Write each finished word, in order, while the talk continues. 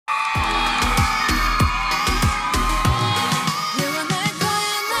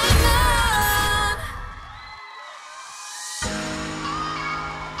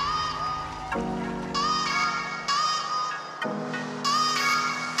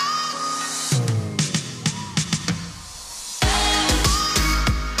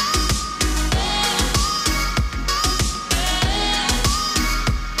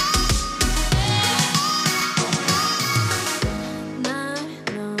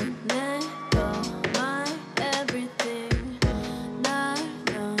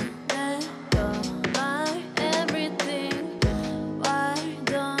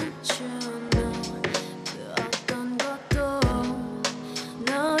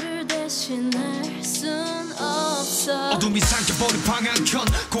다시 날 순 없어. 어둠이 삼켜버린 방향현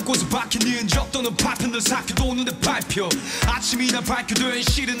곳곳에 박히는 적도는 파편을 삭혀도 눈에 밟혀. 아침이나 밝혀도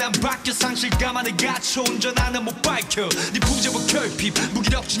실은 안 바뀌어. 상실감 안에 갇혀 운전하는 못 밝혀. 네 부재와 결핍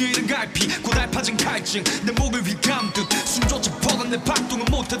무기력진 이런 갈피 고달파진 갈증 내 목을 휘감듯 숨조차 뻗어내 박동은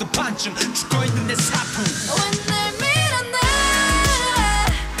못해도 반쯤 죽어있는 내 사품. 왜 날 밀어내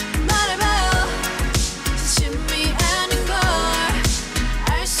말해봐요. 진심이 아닌 걸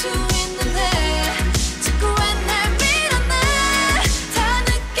알 수 있는데 자꾸 왜 날 밀어내. 다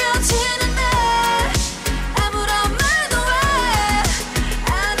느껴지는데 아무런 말도 왜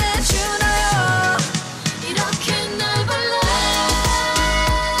안 해주나요. 이렇게 날 발라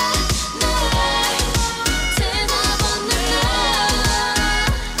날 대답 없는 날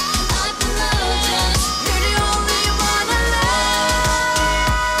I apologize. You're the only one I love.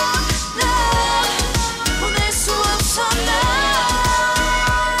 보낼 수 없어 널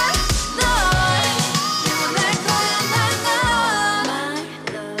영원할 거야 날 I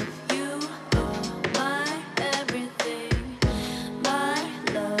love you, oh my everything. My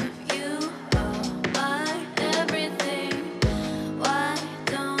love you, oh my everything. Why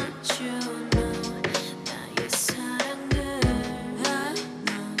don't you know 나의 사랑을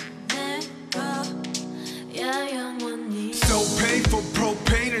내가 영원히. So painful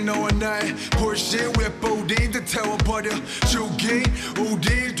propane 너와 나의 불신 왜 뿌린 듯 태워버려 죽인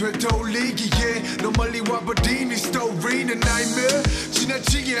우릴 되돌리기에 너 멀리 와버린 이 스토리는 nightmare.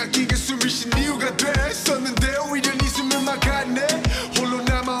 지나치게 아끼게 숨을 쉰 이유가 됐었는데 오히려 네 숨을 막았네. 홀로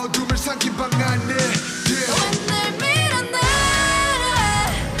남아 어둠을 삼킨 방 안에